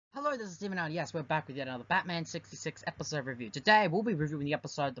Hello, this is Steven, and yes, we're back with yet another Batman 66 episode review. Today, we'll be reviewing the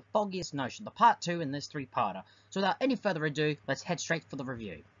episode The Foggiest Notion, the part 2 in this 3-parter. So without any further ado, let's head straight for the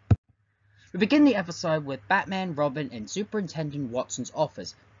review. We begin the episode with Batman, Robin, in Superintendent Watson's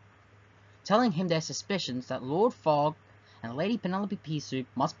office, telling him their suspicions that Lord Fogg and Lady Penelope Peasoup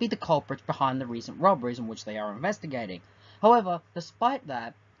must be the culprits behind the recent robberies in which they are investigating. However, despite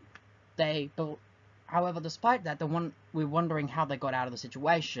that, we're wondering how they got out of the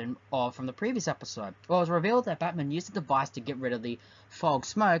situation from the previous episode. Well, it was revealed that Batman used a device to get rid of the fog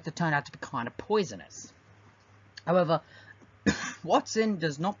smoke that turned out to be kind of poisonous. However, Watson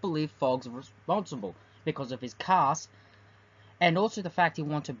does not believe Fogg's responsible because of his cast, and also the fact he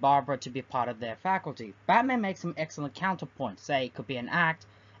wanted Barbara to be a part of their faculty. Batman makes some excellent counterpoints, say it could be an act,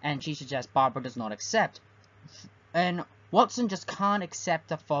 and she suggests Barbara does not accept. And Watson just can't accept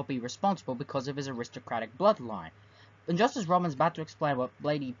that Fogg be responsible because of his aristocratic bloodline. And just as Robin's about to explain what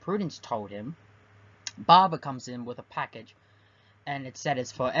Lady Prudence told him, Barbara comes in with a package, and it said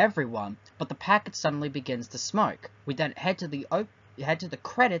it's for everyone, but the package suddenly begins to smoke. We then head to the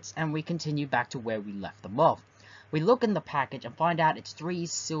credits, and we continue back to where we left them off. We look in the package and find out it's 3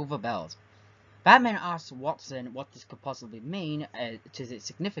 silver bells. Batman asks Watson what this could possibly mean to its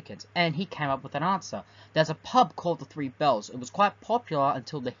significance, and he came up with an answer. There's a pub called the 3 Bells. It was quite popular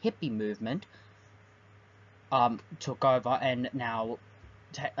until the hippie movement took over and now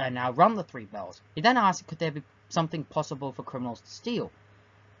run the 3 Bells. He then asks, could there be something possible for criminals to steal,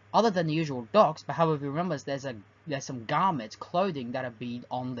 other than the usual docks? But however, he remembers there's some garments, clothing that have been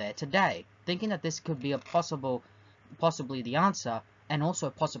on there today. Thinking that this could be possibly the answer, and also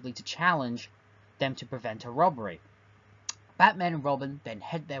possibly to challenge them to prevent a robbery. Batman and Robin then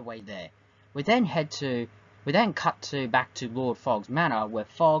head their way there. We then cut back to Lord Fogg's manor, where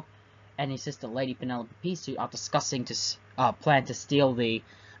Fogg and his sister Lady Penelope Peasoup are discussing plan to steal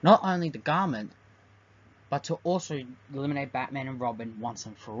not only the garment, but to also eliminate Batman and Robin once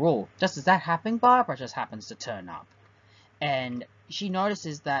and for all. Just as that happened, Barbara just happens to turn up, and she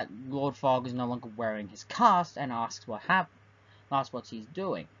notices that Lord Fogg is no longer wearing his cast and asks what he's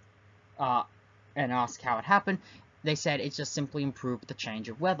doing. And ask how it happened. They said it's just simply improved the change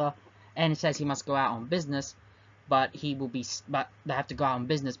of weather, and it says he must go out on business, but they have to go out on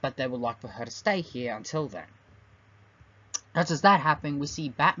business, but they would like for her to stay here until then. Just as that happened, we see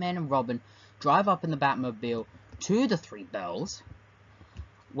Batman and Robin drive up in the Batmobile to the 3 Bells,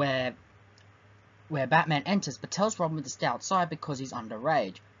 where Batman enters, but tells Robin to stay outside because he's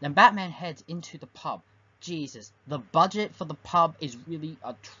underage. Then Batman heads into the pub. Jesus, the budget for the pub is really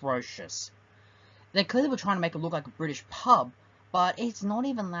atrocious. They clearly were trying to make it look like a British pub, but it's not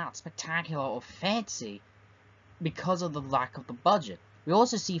even that spectacular or fancy because of the lack of the budget. We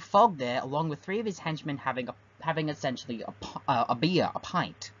also see Fogg there, along with 3 of his henchmen having essentially a beer, a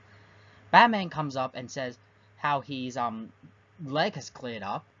pint. Batman comes up and says how his leg has cleared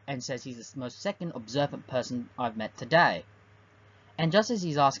up, and says he's the most second observant person I've met today. And just as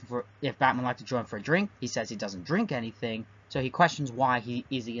he's asking if Batman would like to join for a drink, he says he doesn't drink anything, so he questions why he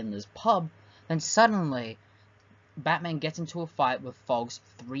is in this pub. Then suddenly, Batman gets into a fight with Fogg's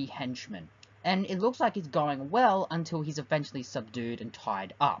 3 henchmen, and it looks like it's going well until he's eventually subdued and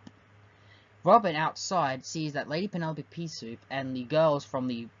tied up. Robin outside sees that Lady Penelope Peasoup and the girls from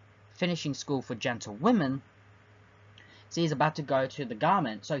the finishing school for gentle women is about to go to the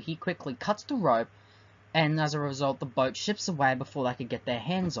garment, so he quickly cuts the rope, and as a result the boat ships away before they could get their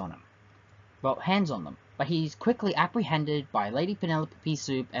hands on them. But he's quickly apprehended by Lady Penelope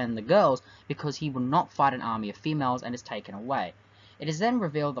Peasoup and the girls because he will not fight an army of females and is taken away. It is then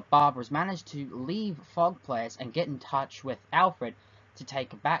revealed that Barbara's managed to leave Fogg Place and get in touch with Alfred to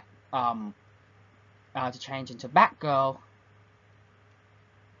take back to change into Batgirl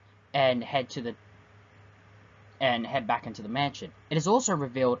and head back into the mansion. It is also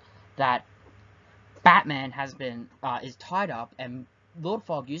revealed that Batman is tied up, and Lord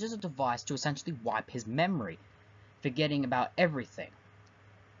Fogg uses a device to essentially wipe his memory, forgetting about everything.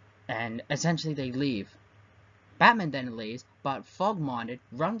 And essentially they leave. Batman then leaves, but Fogg-minded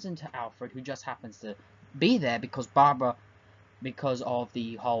runs into Alfred, who just happens to be there because of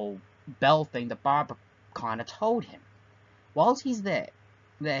the whole bell thing that Barbara kind of told him. Whilst he's there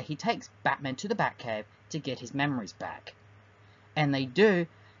he takes Batman to the Batcave to get his memories back. And they do.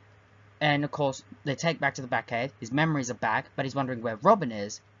 And of course, they take back to the Batcave, his memories are back, but he's wondering where Robin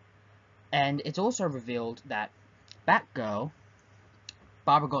is. And it's also revealed that Batgirl,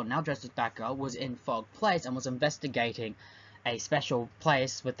 Barbara Gordon, now dressed as Batgirl, was in Fogg Place and was investigating a special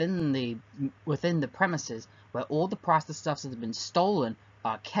place within the premises where all the priceless stuffs that have been stolen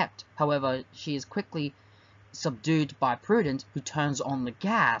are kept. However, she is quickly subdued by Prudence, who turns on the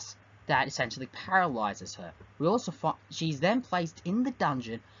gas that essentially paralyzes her. We also find she's then placed in the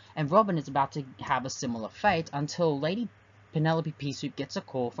dungeon, and Robin is about to have a similar fate until Lady Penelope Peasoup gets a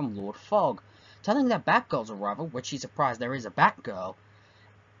call from Lord Fogg, telling that Batgirl's arrival, which she's surprised there is a Batgirl,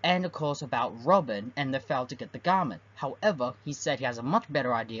 and of course about Robin, and they failed to get the garment. However, he said he has a much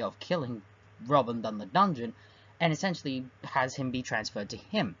better idea of killing Robin than the dungeon, and essentially has him be transferred to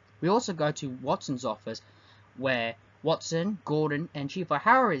him. We also go to Watson's office, where Watson, Gordon, and Chief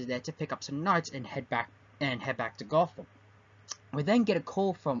O'Hara is there to pick up some notes and head back to Gotham. We then get a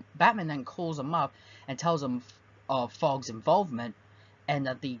call from Batman. Then calls him up and tells him of Fogg's involvement, and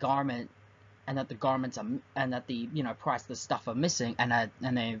that the garments are, and that the priceless stuff are missing, and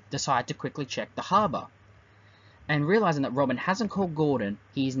they decide to quickly check the harbor. And realizing that Robin hasn't called Gordon,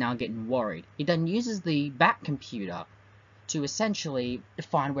 he's now getting worried. He then uses the Bat computer to essentially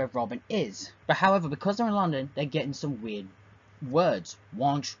find where Robin is. But however, because they're in London, they're getting some weird words.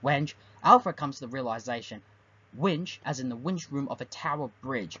 Wanch, wench. Alfred comes to the realization. Winch, as in the winch room of a tower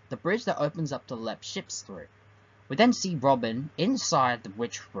bridge. The bridge that opens up to let ships through. We then see Robin inside the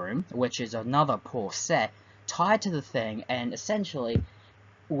witch room, which is another poor set, tied to the thing, and essentially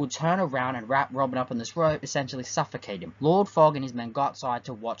will turn around and wrap Robin up in this rope, essentially suffocate him. Lord Fogg and his men go outside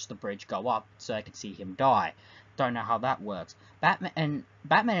to watch the bridge go up, so they can see him die. Don't know how that works. Batman and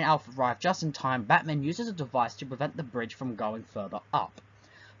Alfred arrive just in time. Batman uses a device to prevent the bridge from going further up.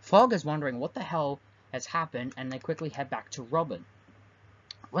 Fogg is wondering what the hell has happened, and they quickly head back to Robin.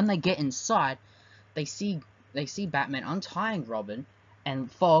 When they get inside, they see Batman untying Robin,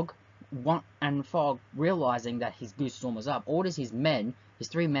 and Fogg, realizing that his goose storm was up, orders his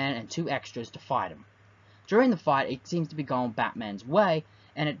 3 men and 2 extras to fight him. During the fight, it seems to be going Batman's way,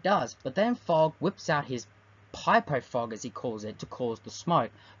 and it does, but then Fogg whips out his Hypo Fog, as he calls it, to cause the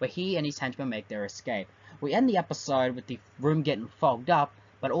smoke, where he and his henchmen make their escape. We end the episode with the room getting fogged up,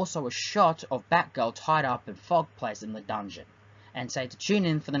 but also a shot of Batgirl tied up in Fog Place in the dungeon. And say to tune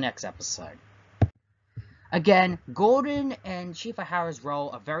in for the next episode. Again, Gordon and Chief O'Hara's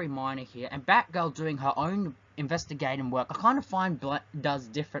role are very minor here, and Batgirl doing her own investigating work, I kind of find does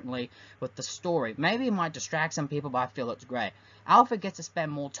differently with the story. Maybe it might distract some people, but I feel it's great. Alfred gets to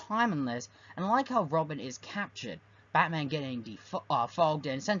spend more time in this, and I like how Robin is captured. Batman getting fogged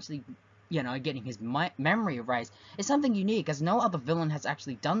and essentially, getting his memory erased is something unique, as no other villain has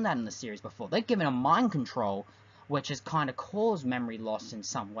actually done that in the series before. They've given him mind control, which has kind of caused memory loss in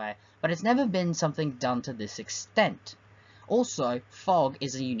some way, but it's never been something done to this extent. Also, Fogg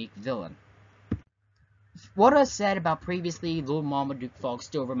is a unique villain. What I said about previously, Lord Marmaduke Fogg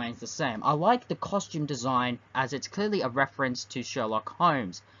still remains the same. I like the costume design, as it's clearly a reference to Sherlock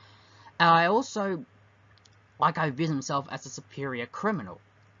Holmes. I also like how he views himself as a superior criminal.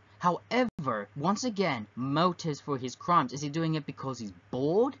 However, once again, motives for his crimes. Is he doing it because he's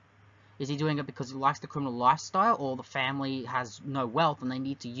bored? Is he doing it because he likes the criminal lifestyle, or the family has no wealth and they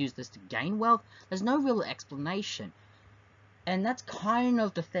need to use this to gain wealth? There's no real explanation. And that's kind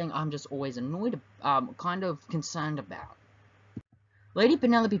of the thing I'm just always kind of concerned about. Lady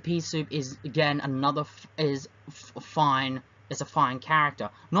Penelope Peasoup is, again, is a fine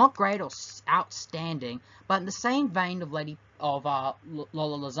character. Not great or outstanding, but in the same vein of Lola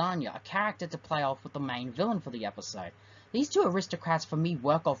Lasagna, a character to play off with the main villain for the episode. These two aristocrats, for me,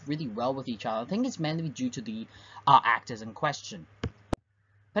 work off really well with each other. I think it's mainly due to the actors in question.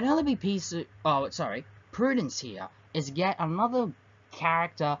 Prudence here is yet another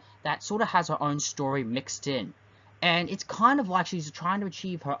character that sort of has her own story mixed in. And it's kind of like she's trying to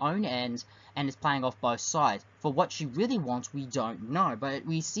achieve her own ends and is playing off both sides. For what she really wants, we don't know, but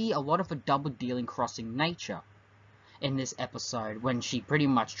we see a lot of a double-dealing crossing nature in this episode when she pretty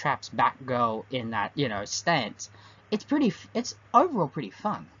much traps Batgirl in that, stance. It's overall pretty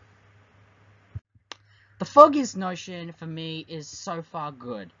fun. The Foggiest Notion, for me, is so far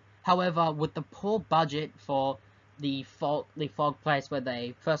good. However, with the poor budget for the Fog Place, where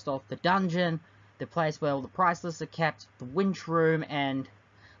they, first off, the dungeon, the place where all the priceless are kept, the winch room, and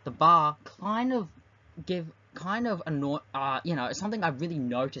the bar, something I'm really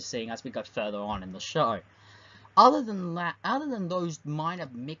noticing as we go further on in the show. Other than those minor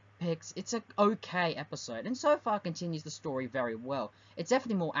nitpicks, it's an okay episode, and so far continues the story very well. It's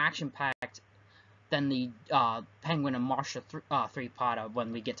definitely more action-packed than the Penguin and Marsha three-parter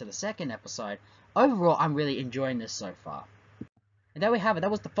when we get to the second episode. Overall, I'm really enjoying this so far. And there we have it.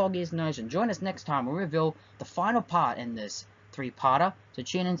 That was the Foggiest Notion. Join us next time when we reveal the final part in this three-parter. So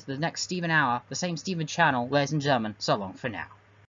tune in to the next Steven Hour, the same Steven channel. Ladies and gentlemen, so long for now.